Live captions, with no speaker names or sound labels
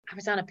I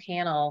was on a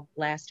panel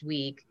last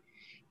week,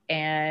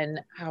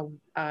 and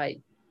a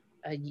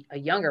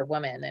younger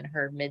woman in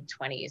her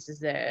mid-20s is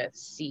the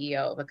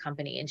CEO of a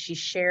company, and she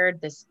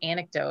shared this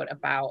anecdote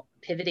about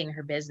pivoting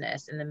her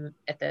business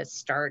at the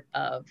start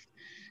of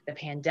the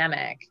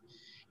pandemic,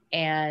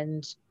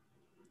 and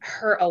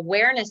her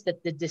awareness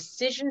that the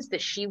decisions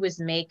that she was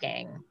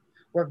making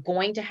were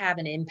going to have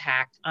an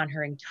impact on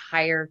her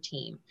entire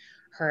team,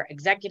 her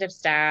executive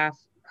staff,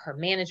 her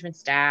management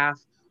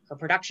staff, her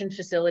production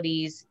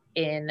facilities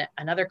in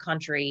another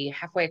country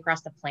halfway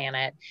across the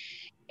planet,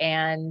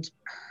 and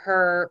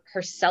her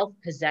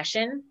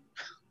self-possession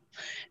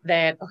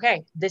that,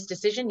 okay, this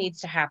decision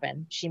needs to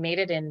happen. She made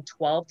it in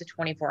 12 to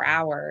 24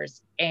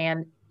 hours,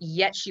 and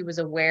yet she was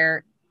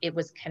aware it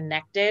was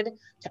connected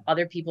to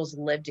other people's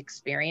lived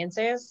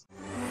experiences.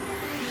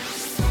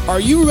 Are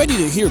you ready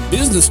to hear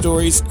business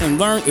stories and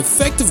learn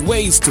effective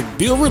ways to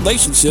build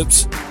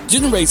relationships,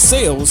 generate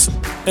sales,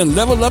 and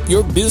level up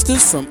your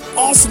business from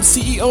awesome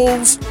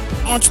CEOs,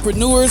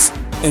 entrepreneurs,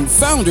 and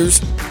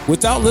founders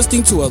without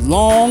listening to a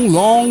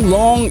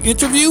long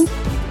interview?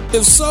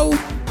 If so,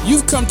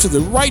 you've come to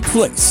the right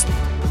place.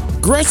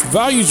 Gresh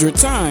values your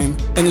time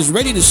and is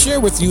ready to share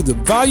with you the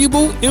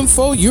valuable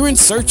info you're in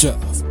search of.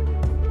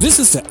 This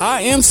is the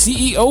I Am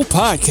CEO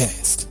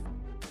podcast.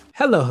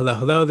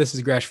 Hello. This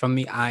is Gresh from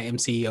the I Am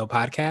CEO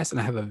podcast, and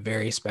I have a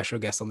very special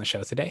guest on the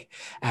show today.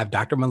 I have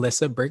Dr.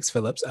 Melissa Briggs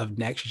Phillips of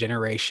Next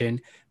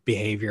Generation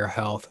Behavioral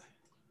Health.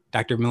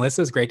 Dr.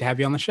 Melissa, it's great to have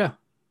you on the show.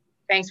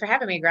 Thanks for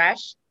having me,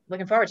 Gresh.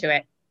 Looking forward to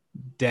it.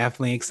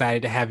 Definitely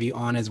excited to have you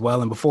on as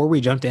well. And before we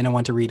jumped in, I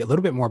want to read a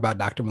little bit more about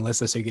Dr.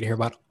 Melissa so you can hear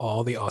about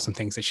all the awesome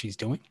things that she's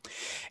doing.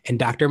 And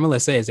Dr.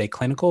 Melissa is a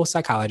clinical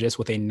psychologist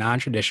with a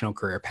non-traditional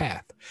career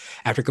path.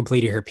 After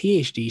completing her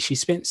PhD, she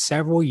spent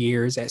several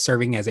years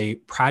serving as a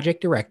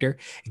project director,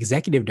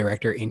 executive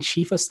director, and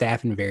chief of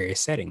staff in various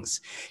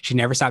settings. She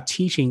never stopped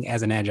teaching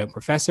as an adjunct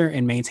professor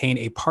and maintained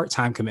a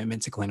part-time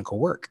commitment to clinical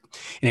work.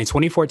 And in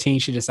 2014,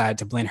 she decided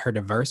to blend her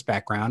diverse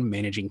background,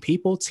 managing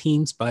people,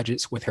 teams,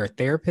 budgets with her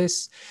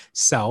therapist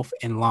self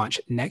and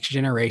launch Next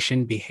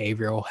Generation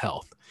Behavioral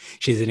Health.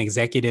 She's an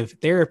executive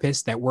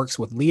therapist that works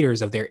with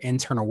leaders of their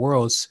internal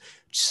worlds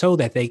so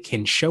that they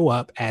can show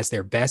up as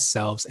their best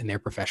selves in their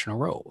professional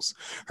roles.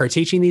 Her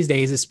teaching these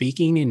days is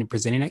speaking and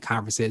presenting at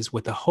conferences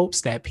with the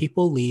hopes that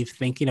people leave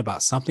thinking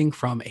about something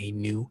from a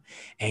new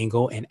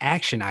angle and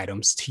action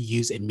items to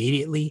use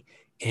immediately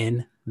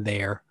in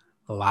their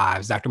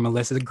lives. Dr.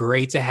 Melissa,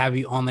 great to have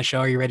you on the show.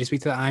 Are you ready to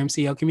speak to the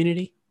IMCO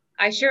community?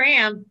 I sure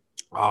am.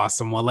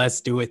 Awesome. Well, let's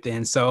do it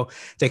then. So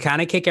to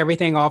kind of kick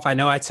everything off, I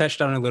know I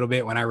touched on it a little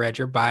bit when I read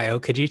your bio.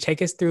 Could you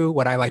take us through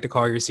what I like to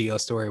call your CEO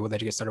story? We'll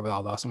let you get started with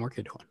all the awesome work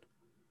you're doing.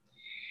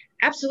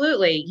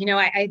 Absolutely.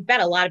 I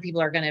bet a lot of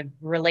people are going to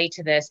relate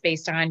to this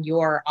based on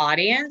your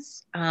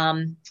audience.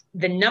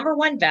 The number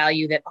one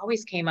value that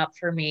always came up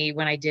for me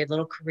when I did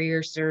little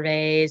career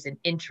surveys and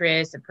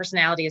interests and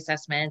personality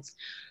assessments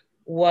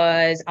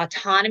was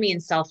autonomy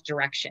and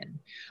self-direction.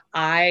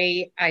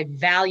 I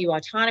value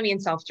autonomy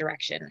and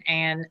self-direction,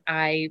 and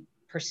I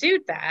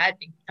pursued that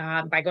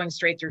by going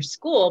straight through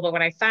school. But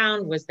what I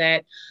found was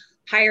that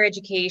higher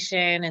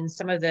education and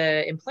some of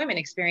the employment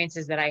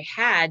experiences that I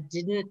had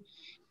didn't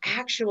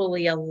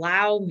actually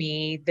allow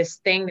me this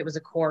thing that was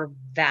a core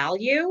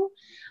value.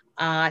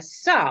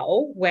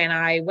 So when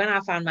I went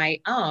off on my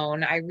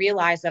own, I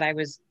realized that I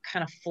was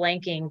kind of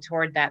flanking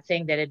toward that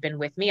thing that had been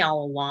with me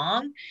all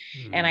along.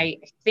 And I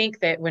think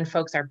that when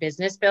folks are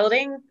business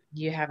building,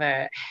 you have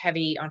a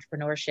heavy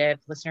entrepreneurship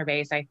listener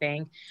base, I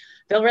think.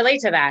 They'll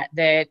relate to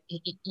that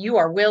you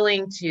are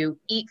willing to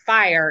eat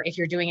fire if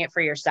you're doing it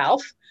for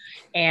yourself.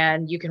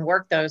 And you can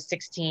work those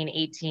 16,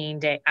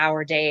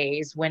 18-hour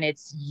days when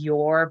it's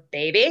your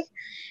baby.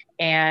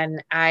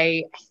 And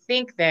I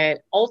think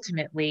that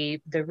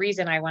ultimately the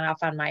reason I went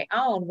off on my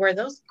own were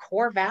those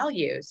core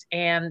values,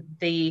 and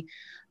the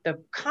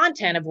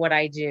content of what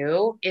I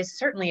do is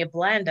certainly a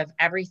blend of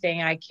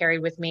everything I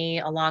carried with me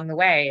along the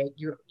way.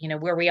 You know,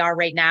 where we are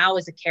right now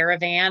is a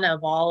caravan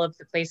of all of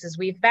the places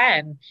we've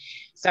been.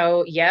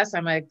 So yes,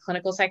 I'm a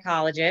clinical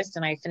psychologist,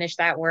 and I finished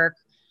that work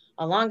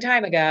a long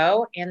time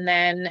ago. And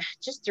then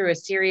just through a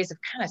series of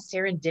kind of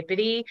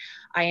serendipity,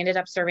 I ended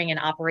up serving in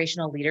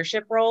operational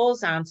leadership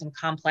roles on some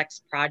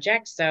complex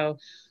projects. So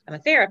I'm a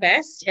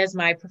therapist as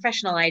my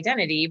professional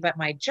identity, but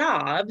my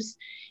jobs,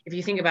 if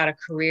you think about a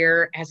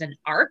career as an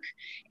arc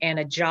and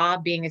a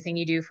job being the thing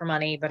you do for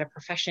money, but a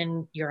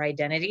profession, your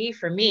identity,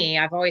 for me,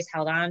 I've always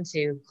held on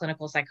to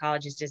clinical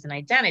psychologist as an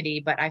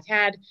identity, but I've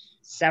had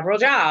several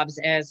jobs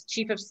as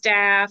chief of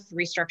staff,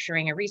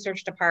 restructuring a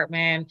research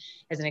department,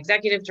 as an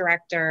executive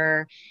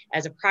director,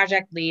 as a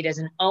project lead, as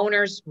an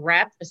owner's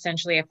rep.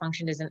 Essentially, I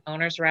functioned as an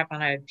owner's rep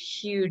on a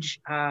huge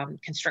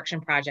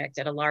construction project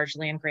at a large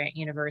land grant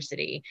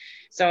university.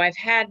 So I've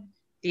had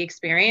the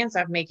experience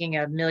of making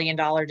 $1 million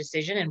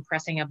decision and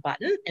pressing a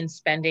button and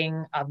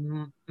spending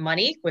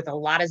money with a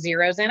lot of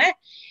zeros in it.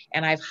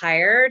 And I've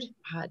hired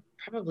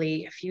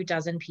probably a few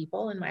dozen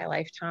people in my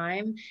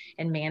lifetime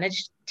and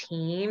managed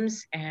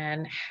teams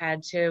and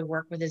had to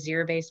work with a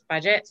zero-based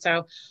budget.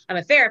 So I'm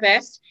a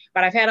therapist,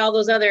 but I've had all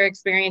those other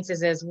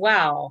experiences as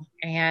well.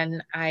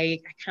 And I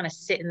kind of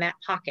sit in that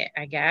pocket,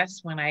 I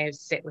guess, when I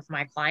sit with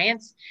my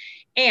clients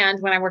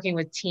and when I'm working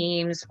with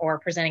teams or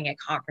presenting at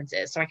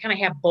conferences. So I kind of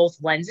have both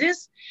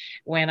lenses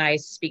when I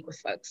speak with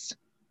folks.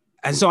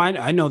 And so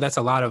I know that's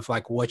a lot of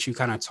like what you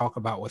kind of talk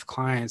about with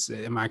clients.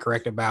 Am I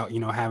correct about,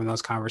 having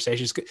those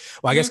conversations?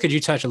 Well, I guess, could you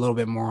touch a little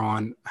bit more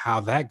on how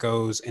that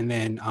goes, and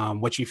then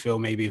what you feel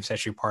maybe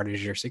sets you apart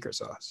as your secret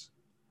sauce?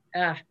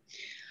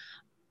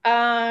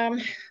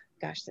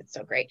 Gosh, that's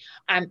so great.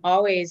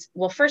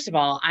 First of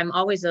all, I'm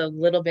always a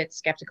little bit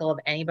skeptical of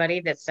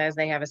anybody that says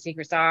they have a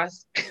secret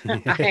sauce.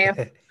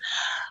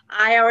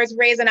 I always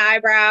raise an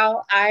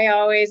eyebrow.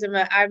 I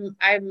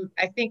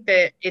think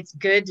that it's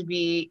good to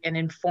be an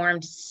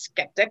informed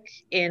skeptic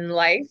in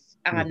life.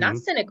 Not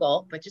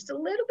cynical, but just a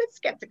little bit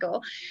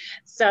skeptical.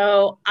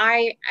 So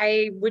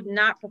I would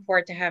not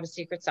purport to have a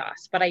secret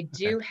sauce, but I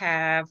do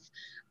have,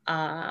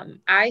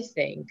 I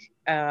think,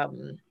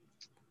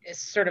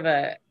 sort of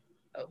a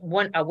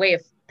way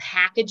of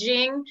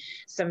packaging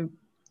some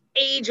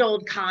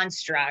age-old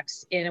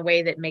constructs in a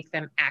way that make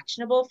them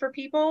actionable for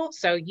people.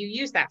 So you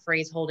use that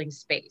phrase holding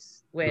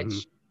space,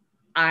 which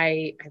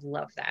I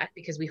love that,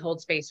 because we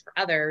hold space for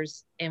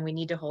others and we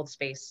need to hold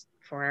space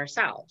for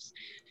ourselves.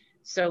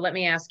 So let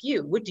me ask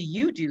you, what do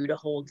you do to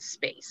hold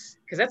space?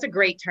 Because that's a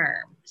great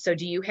term. So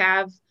do you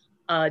have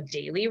a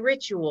daily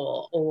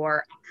ritual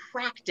or a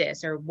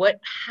practice, or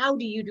how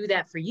do you do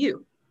that for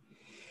you?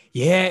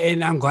 Yeah.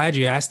 And I'm glad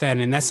you asked that.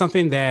 And that's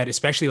something that,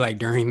 especially like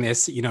during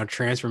this,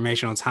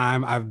 transformational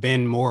time, I've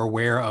been more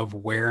aware of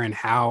where and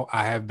how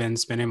I have been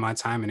spending my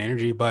time and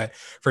energy. But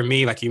for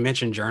me, like you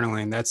mentioned,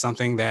 journaling, that's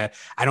something that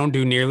I don't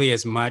do nearly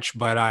as much,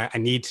 but I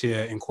need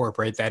to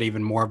incorporate that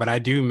even more. But I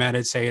do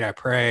meditate, I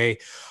pray.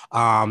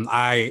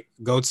 I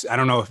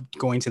don't know if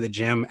going to the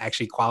gym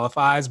actually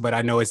qualifies, but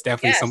I know it's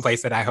definitely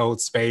someplace that I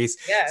hold space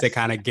to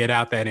kind of get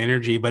out that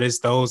energy. But it's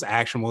those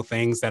actionable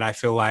things that I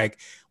feel like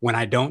when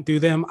I don't do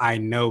them, I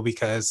know,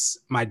 because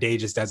my day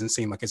just doesn't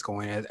seem like it's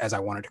going as I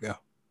want it to go.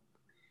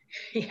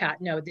 Yeah,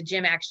 no, the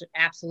gym actually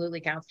absolutely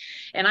counts.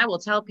 And I will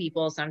tell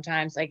people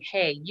sometimes, like,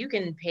 hey, you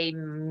can pay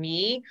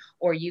me,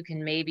 or you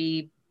can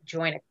maybe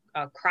join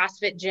a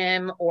CrossFit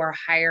gym, or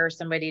hire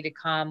somebody to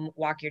come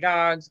walk your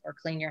dogs or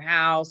clean your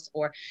house,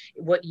 or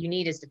what you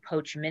need is to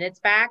poach minutes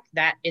back.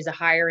 That is a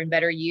higher and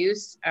better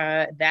use.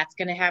 That's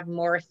going to have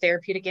more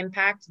therapeutic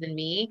impact than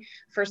me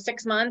for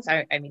 6 months.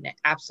 I mean, I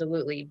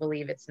absolutely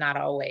believe it's not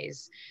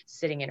always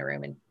sitting in a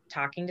room and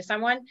talking to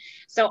someone.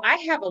 So I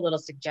have a little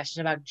suggestion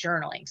about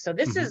journaling. So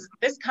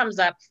this comes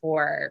up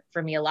for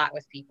me a lot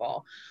with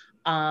people.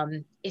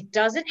 It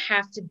doesn't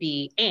have to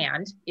be,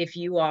 and if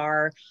you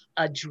are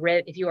a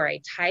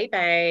type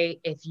A,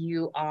 if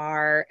you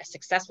are a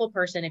successful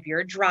person, if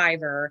you're a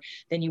driver,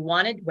 then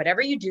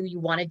whatever you do, you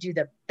want to do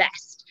the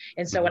best.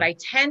 And so what I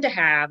tend to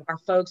have are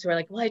folks who are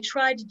like, well, I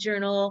tried to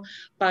journal,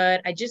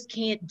 but I just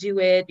can't do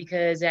it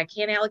because I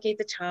can't allocate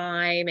the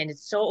time and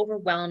it's so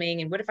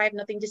overwhelming. And what if I have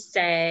nothing to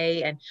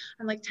say? And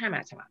I'm like, time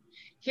out.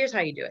 Here's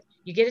how you do it.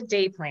 You get a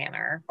day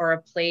planner, or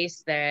a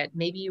place that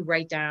maybe you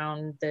write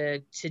down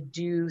the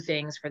to-do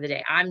things for the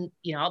day.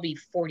 I'll be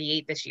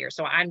 48 this year,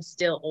 so I'm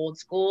still old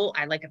school.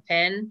 I like a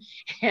pen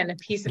and a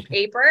piece of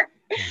paper.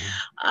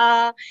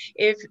 How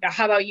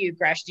about you,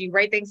 Gresh? Do you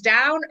write things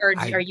down, or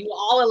are you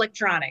all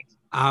electronic?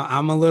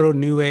 I'm a little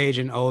new age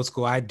and old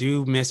school. I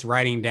do miss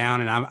writing down,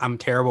 and I'm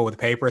terrible with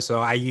paper. So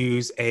I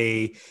use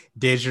a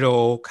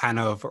digital kind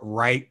of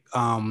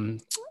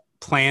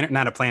planner,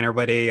 not a planner,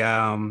 but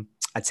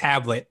a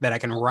tablet that I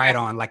can write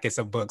on like it's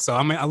a book. So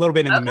I'm a little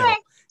bit in the middle.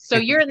 So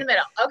you're in the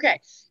middle. Okay.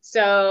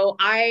 So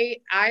I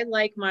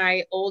like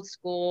my old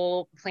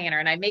school planner,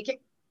 and I make it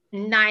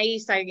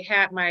nice. I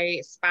had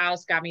my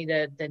spouse got me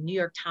the New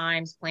York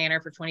Times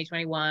planner for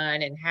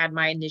 2021, and had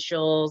my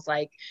initials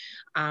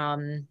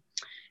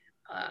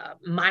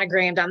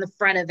monogrammed on the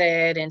front of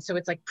it. And so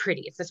it's like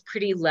pretty, it's this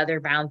pretty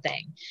leather bound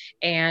thing.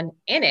 And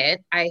in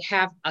it, I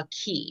have a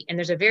key, and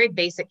there's a very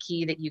basic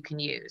key that you can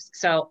use.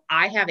 So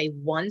I have a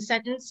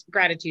 1-sentence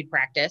gratitude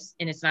practice,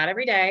 and it's not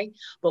every day,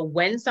 but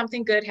when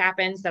something good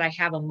happens that I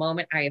have a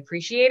moment, I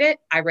appreciate it,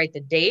 I write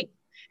the date,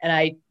 and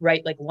I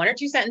write like 1 or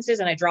 2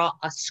 sentences, and I draw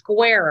a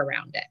square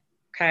around it.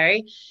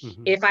 Okay.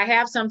 If I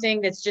have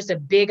something that's just a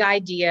big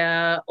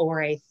idea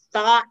or a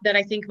thought that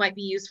I think might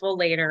be useful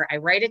later, I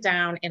write it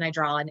down and I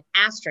draw an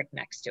asterisk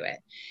next to it.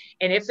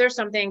 And if there's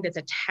something that's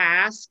a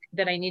task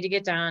that I need to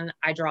get done,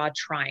 I draw a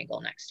triangle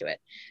next to it.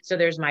 So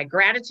there's my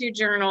gratitude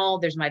journal,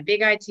 there's my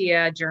big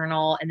idea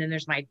journal, and then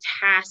there's my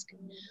task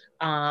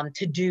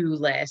to-do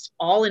list,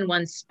 all in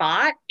one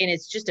spot. And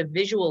it's just a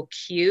visual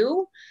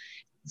cue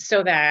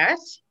so that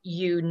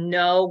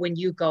when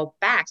you go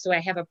back. So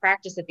I have a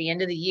practice at the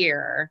end of the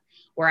year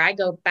where I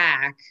go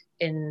back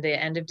in the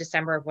end of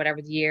December of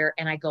whatever the year,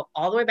 and I go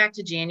all the way back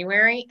to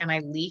January, and I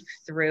leaf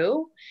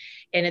through.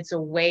 And it's a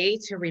way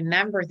to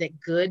remember that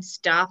good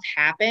stuff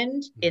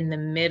happened in the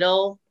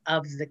middle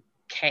of the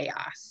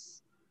chaos.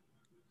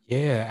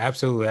 Yeah,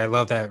 absolutely. I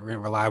love that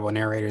reliable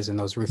narrators and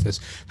those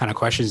ruthless kind of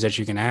questions that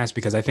you can ask,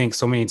 because I think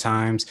so many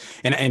times,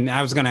 and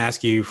I was going to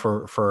ask you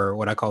for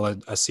what I call a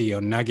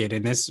CEO nugget,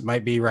 and this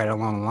might be right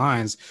along the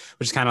lines,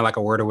 which is kind of like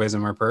a word of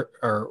wisdom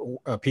or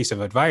a piece of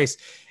advice.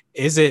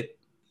 Is it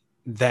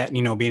that,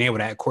 being able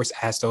to, of course,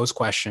 ask those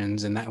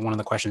questions, and that one of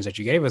the questions that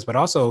you gave us, but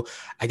also,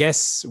 I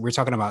guess we're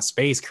talking about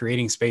space,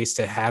 creating space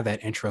to have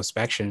that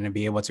introspection and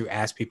be able to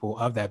ask people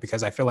of that,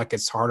 because I feel like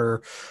it's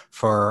harder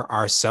for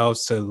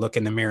ourselves to look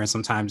in the mirror and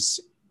sometimes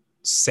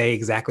say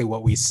exactly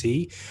what we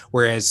see.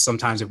 Whereas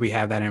sometimes if we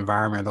have that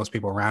environment, those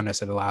people around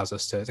us, it allows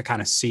us to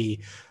kind of see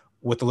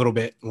with a little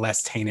bit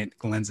less tainted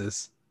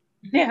lenses.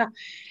 Yeah.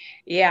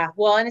 Yeah.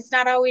 Well, and it's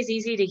not always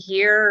easy to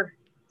hear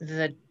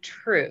the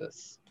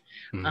truth.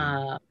 Mm-hmm.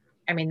 Uh,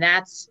 I mean,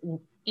 that's,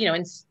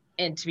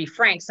 and to be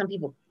frank, some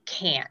people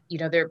can't,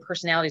 their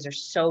personalities are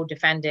so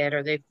defended,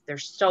 or they're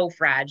so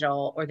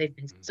fragile, or they've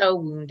been so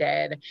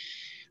wounded.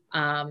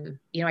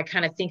 I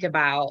kind of think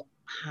about,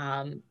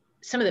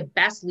 some of the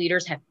best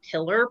leaders have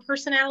pillar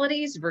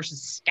personalities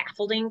versus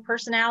scaffolding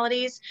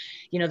personalities.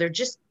 They're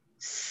just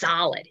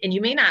solid, and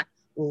you may not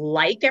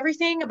like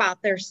everything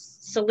about their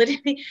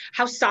solidity,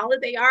 how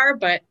solid they are,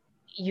 but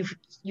you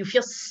you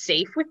feel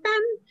safe with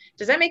them.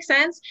 Does that make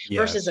sense?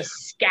 Versus a Yes.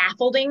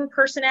 scaffolding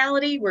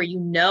personality where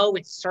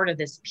it's sort of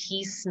this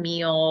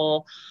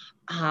piecemeal.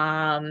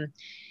 um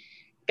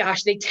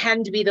Gosh, they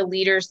tend to be the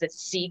leaders that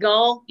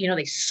seagull,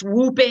 they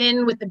swoop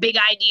in with the big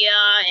idea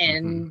Mm-hmm.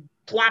 and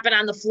plop it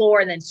on the floor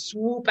and then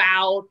swoop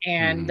out.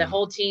 And the Mm-hmm.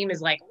 whole team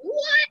is like,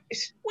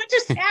 what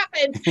just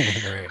happened?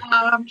 Right.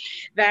 Um,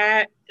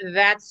 that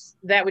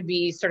would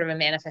be sort of a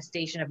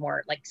manifestation of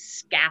more like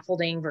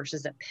scaffolding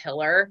versus a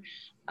pillar.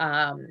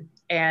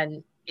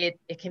 And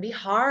it can be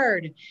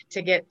hard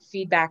to get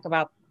feedback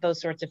about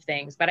those sorts of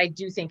things, but I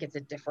do think it's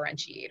a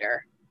differentiator.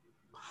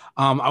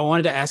 I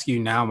wanted to ask you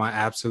now my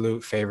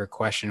absolute favorite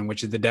question,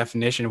 which is the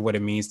definition of what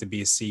it means to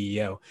be a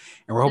CEO.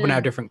 And we're hoping to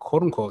have Mm. different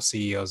quote unquote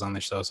CEOs on the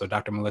show. So,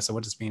 Dr. Melissa,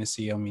 what does being a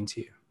CEO mean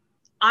to you?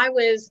 I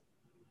was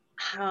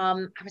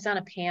I was on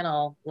a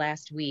panel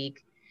last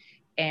week,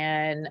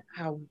 and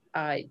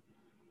a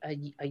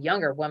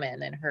younger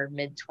woman in her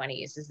mid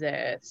 20s is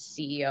the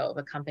CEO of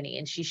a company,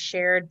 and she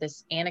shared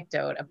this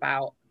anecdote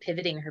about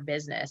pivoting her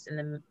business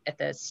at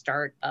the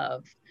start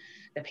of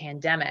the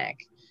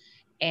pandemic,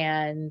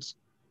 and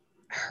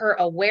her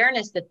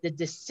awareness that the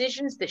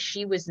decisions that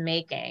she was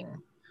making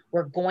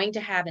were going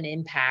to have an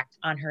impact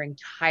on her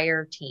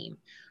entire team,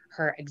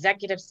 her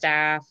executive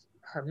staff,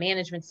 her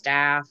management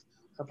staff,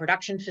 her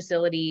production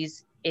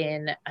facilities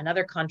in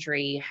another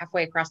country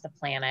halfway across the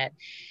planet,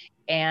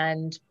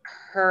 and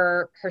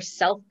her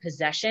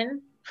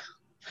self-possession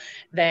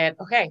that,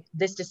 okay,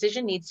 this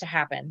decision needs to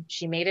happen.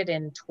 She made it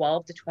in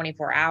 12 to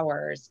 24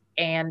 hours,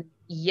 and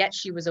yet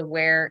she was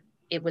aware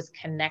it was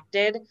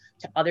connected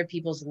to other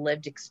people's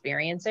lived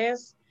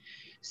experiences.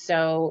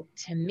 So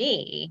to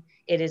me,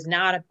 it is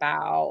not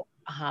about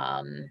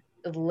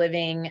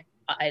living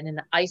in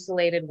an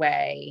isolated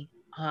way,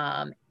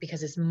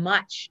 because as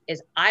much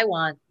as I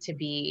want to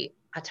be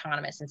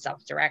autonomous and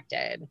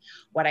self-directed,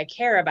 what I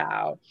care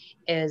about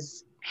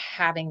is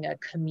having a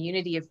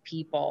community of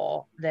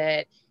people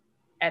that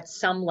at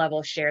some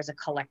level shares a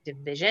collective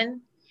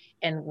vision.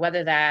 And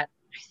whether that,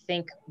 I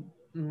think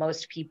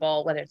most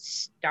people, whether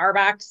it's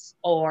Starbucks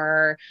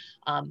or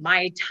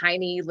my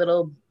tiny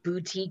little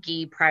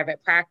boutique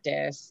private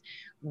practice,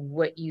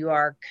 what you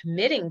are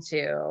committing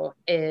to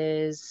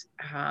is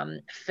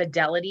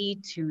fidelity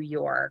to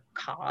your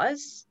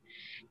cause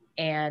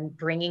and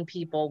bringing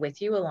people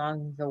with you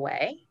along the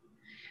way.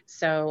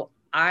 So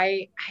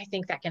I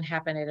think that can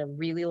happen at a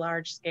really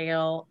large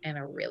scale and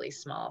a really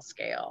small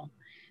scale.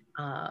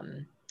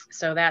 Um,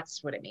 so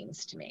that's what it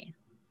means to me.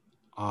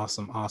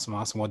 Awesome, awesome,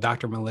 awesome. Well,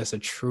 Dr. Melissa,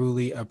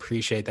 truly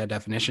appreciate that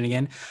definition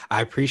again.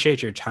 I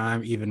appreciate your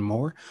time even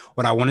more.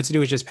 What I wanted to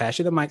do is just pass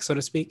you the mic, so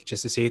to speak,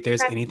 just to see if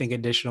there's Okay. anything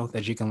additional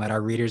that you can let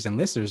our readers and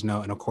listeners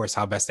know, and of course,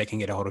 how best they can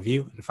get a hold of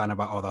you and find out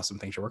about all the awesome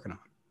things you're working on.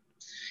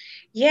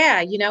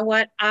 Yeah, you know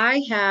what?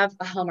 I have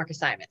a homework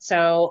assignment.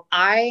 So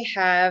I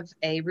have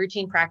a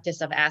routine practice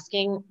of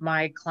asking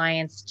my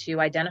clients to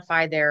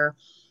identify their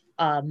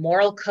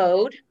moral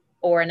code,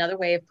 or another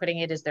way of putting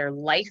it is their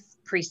life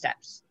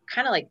precepts,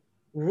 kind of like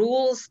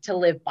rules to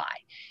live by.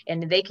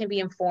 And they can be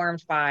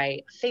informed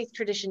by faith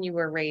tradition you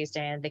were raised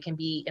in. They can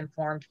be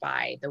informed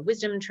by the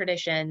wisdom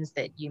traditions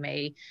that you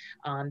may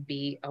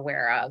be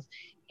aware of,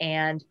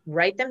 and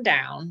write them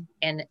down.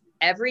 And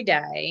every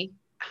day,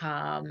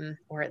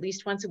 or at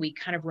least once a week,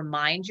 kind of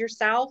remind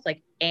yourself,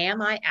 like,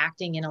 am I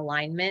acting in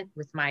alignment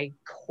with my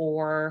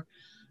core,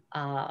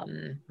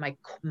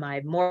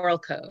 my moral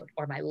code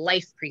or my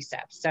life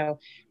precepts? So,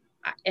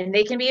 and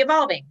they can be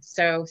evolving.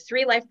 So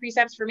 3 life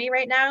precepts for me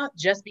right now: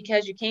 just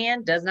because you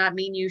can does not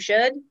mean you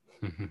should.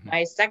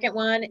 My second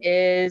one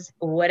is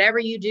whatever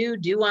you do,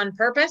 do on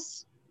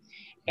purpose.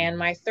 And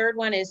my third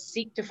one is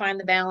seek to find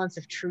the balance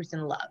of truth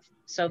and love.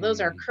 So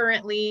those are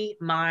currently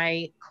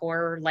my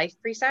core life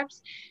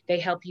precepts. They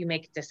help you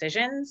make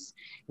decisions.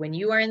 When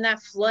you are in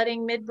that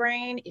flooding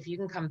midbrain, if you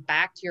can come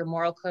back to your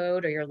moral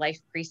code or your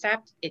life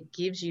precept, it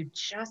gives you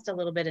just a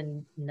little bit of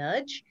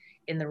nudge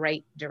in the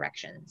right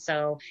direction.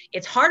 So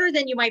it's harder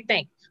than you might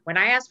think. When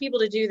I ask people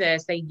to do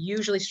this, they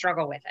usually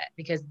struggle with it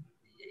because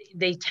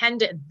they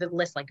tend to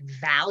list like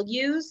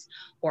values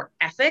or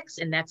ethics,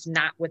 and that's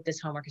not what this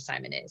homework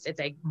assignment is.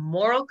 It's a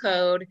moral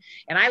code,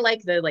 and I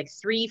like the like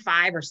 3,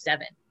 5, or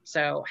 7.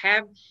 So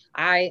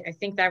I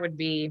think that would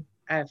be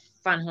a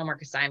fun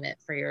homework assignment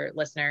for your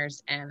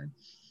listeners. And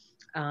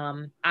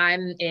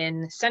I'm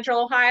in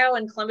Central Ohio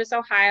and Columbus,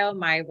 Ohio.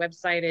 My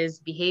website is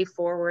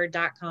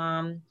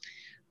behaveforward.com.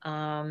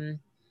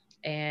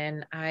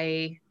 And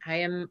I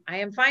am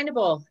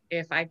findable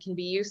if I can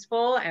be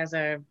useful as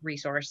a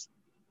resource.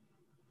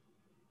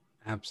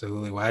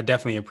 Absolutely. Well, I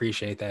definitely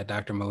appreciate that,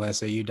 Dr.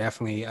 Melissa. You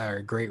definitely are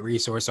a great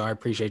resource. So I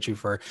appreciate you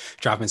for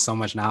dropping so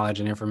much knowledge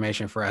and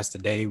information for us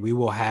today. We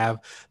will have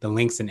the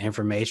links and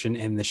information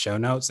in the show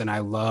notes. And I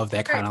love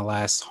that kind of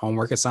last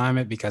homework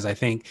assignment because I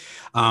think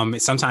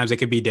sometimes it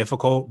could be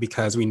difficult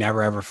because we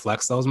never ever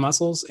flex those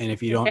muscles. And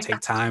if you don't take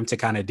time to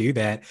kind of do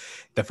that,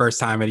 the first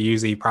time it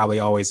usually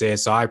probably always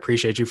is. So I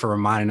appreciate you for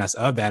reminding us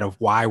of that, of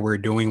why we're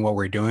doing what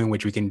we're doing,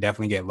 which we can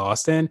definitely get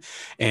lost in.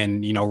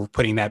 And, you know,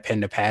 putting that pen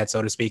to pad,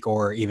 so to speak,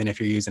 or even if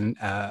you're using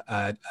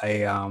a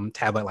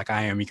tablet like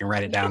I am, you can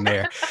write it down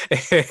there.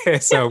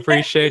 So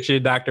appreciate you,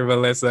 Dr.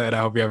 Melissa, and I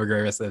hope you have a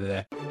great rest of the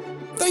day.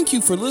 Thank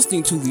you for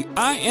listening to the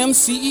I Am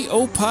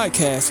CEO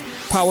podcast,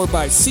 powered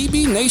by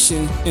CB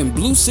Nation and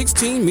Blue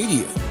 16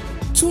 Media.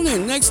 Tune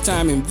in next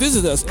time and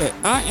visit us at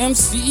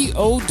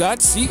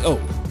imceo.co.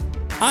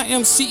 I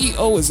Am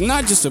CEO is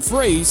not just a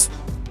phrase,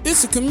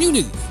 it's a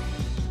community.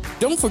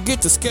 Don't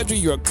forget to schedule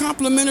your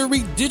complimentary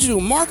digital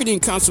marketing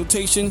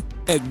consultation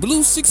at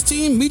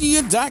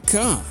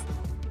blue16media.com.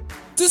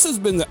 This has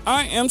been the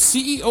I Am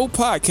CEO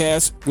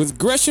podcast with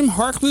Gresham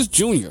Harkless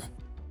Jr.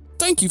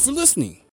 Thank you for listening.